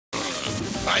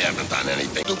I haven't done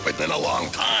anything stupid in a long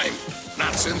time.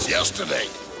 Not since yesterday.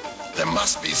 There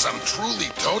must be some truly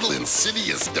total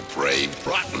insidious, depraved,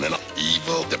 rotten, and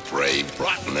evil, depraved,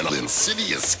 rotten, and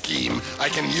insidious scheme I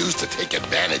can use to take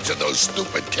advantage of those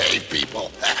stupid cave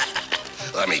people.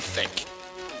 Let me think.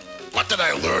 What did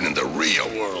I learn in the real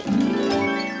world?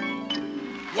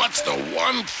 What's the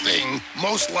one thing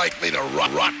most likely to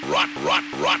rot?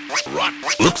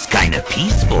 Looks kinda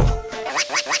peaceful.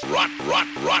 Rot.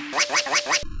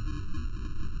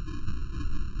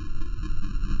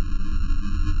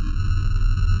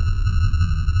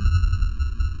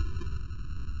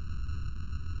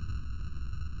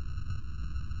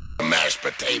 Mashed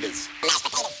potatoes.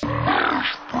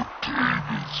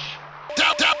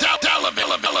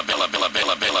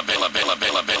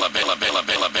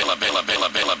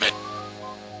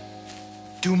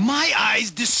 Do my eyes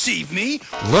deceive me?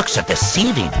 Looks are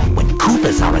deceiving when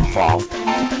koopas are involved.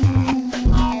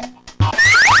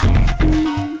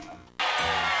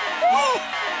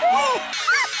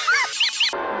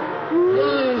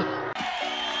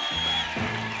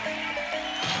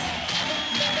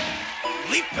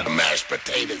 Leap at mashed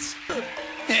potatoes.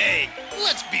 Hey,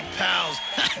 let's be pals.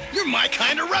 You're my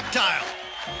kind of reptile.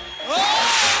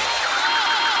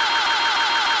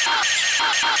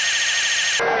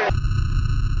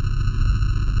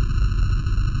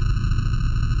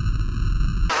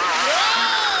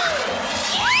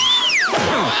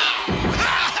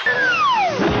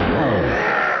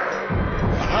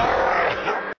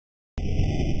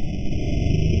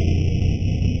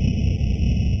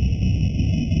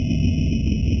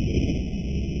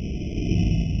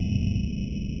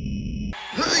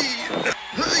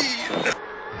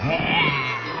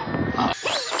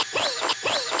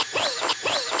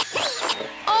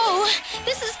 Oh,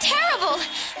 this is terrible!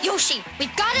 Yoshi,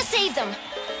 we've got to save them.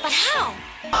 But how?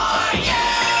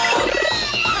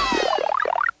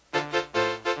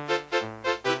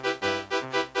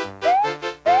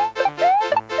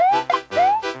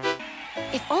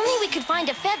 If only we could find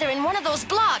a feather in one of those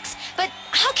blocks. But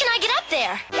how can I get up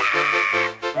there?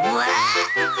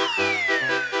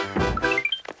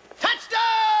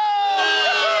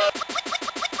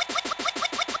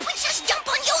 Let's just jump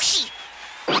on Yoshi!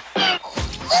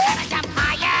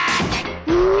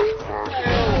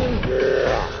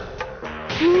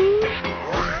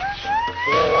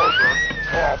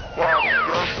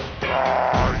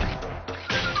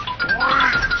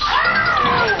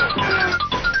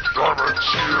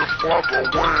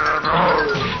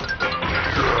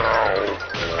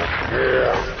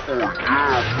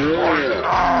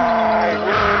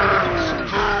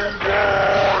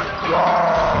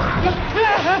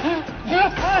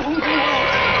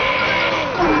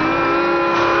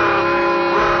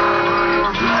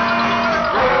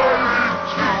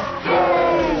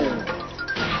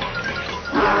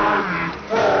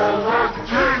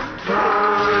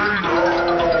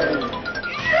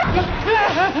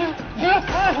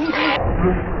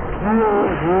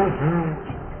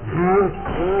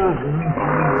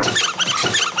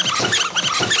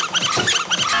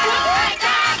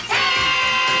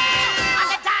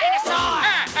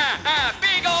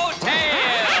 Big old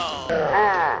tail!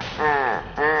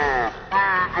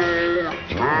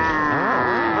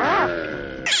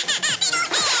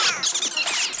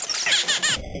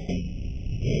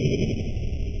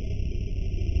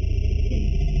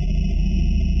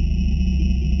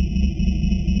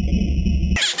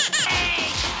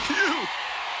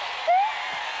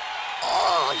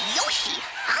 Oh, Yoshi,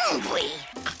 hungry.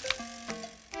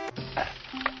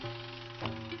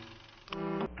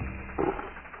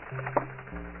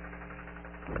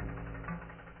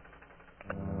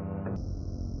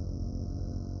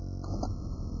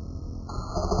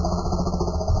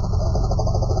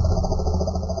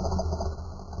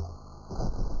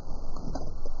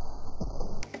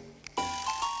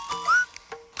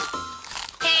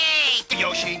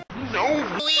 Yoshi. No.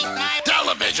 Eat my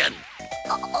television.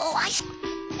 Oh, I...